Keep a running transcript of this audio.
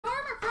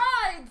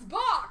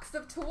box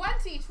of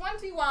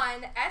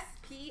 2021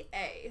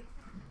 SPA.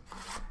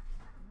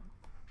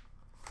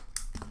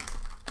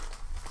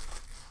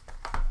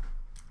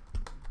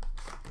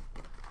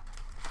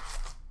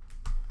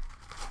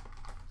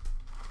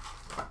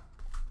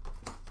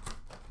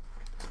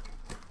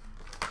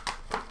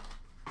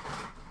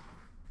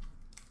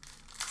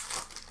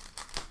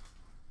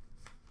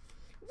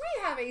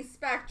 We have a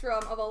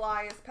Spectrum of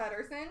Elias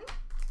Pettersson.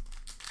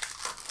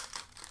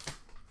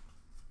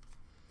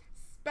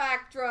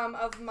 Spectrum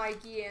of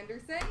Mikey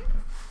Anderson.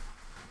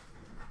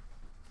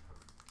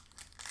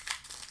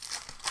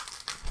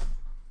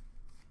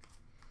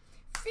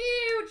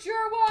 Future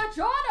Watch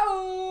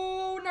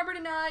Auto, number to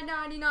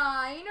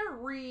 999,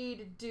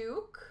 Reed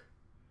Duke.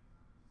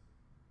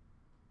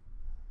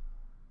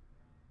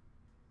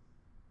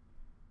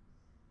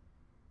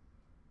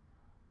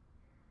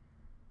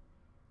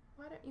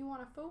 Why don't you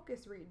want to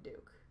focus, Reed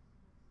Duke?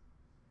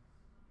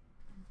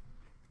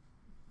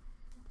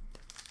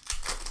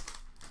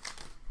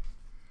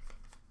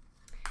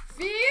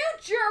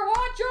 Future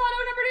Watch Auto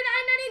number to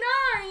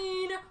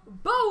 999,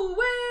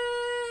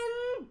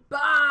 Bowen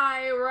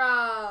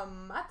Byram.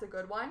 That's a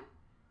good one.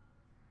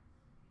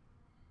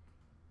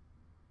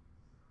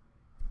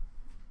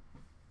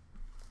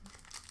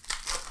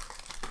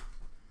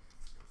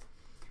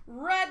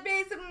 Red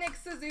base of Nick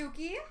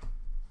Suzuki.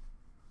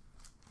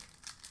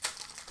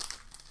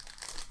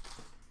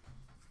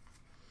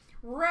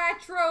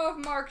 Retro of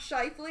Mark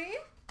Scheifele.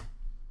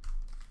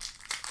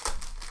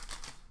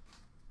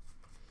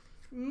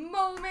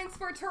 Moments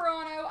for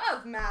Toronto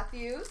of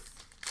Matthews.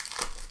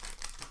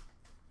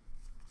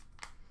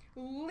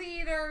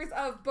 Leaders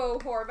of Bo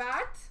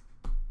Horvat.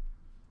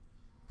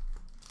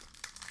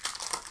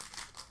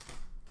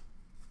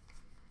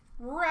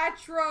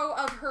 Retro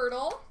of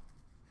Hurdle.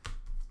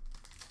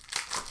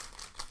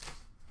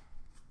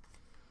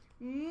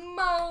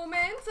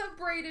 Moments of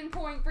Braden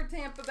Point for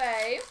Tampa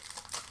Bay.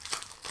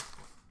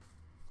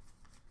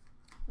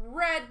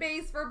 Red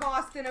base for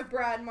Boston of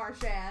Brad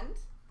Marchand.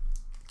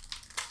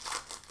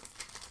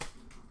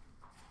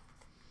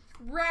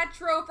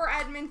 Retro for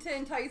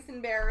Edmonton,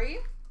 Tyson Barrie.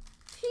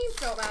 Teams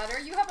don't matter.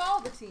 You have all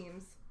the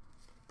teams.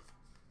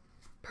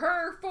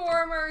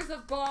 Performers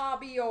of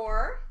Bobby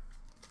Orr.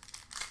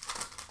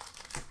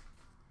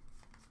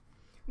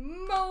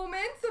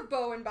 Moments of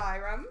Bowen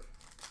Byram.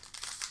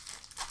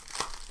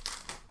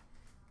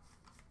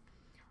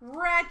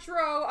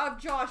 Retro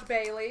of Josh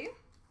Bailey.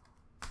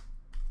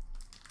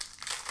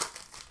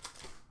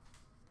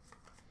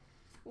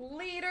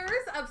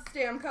 Leaders of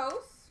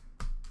Stamkos.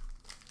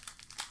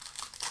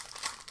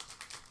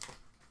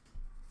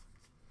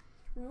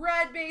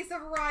 Red base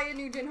of Ryan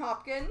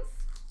Nugent-Hopkins.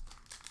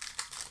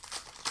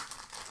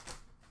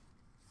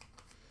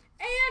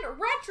 And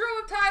retro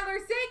of Tyler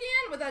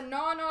Seguin with a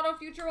non-auto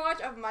future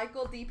watch of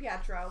Michael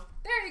DiPietro.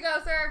 There you go,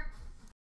 sir.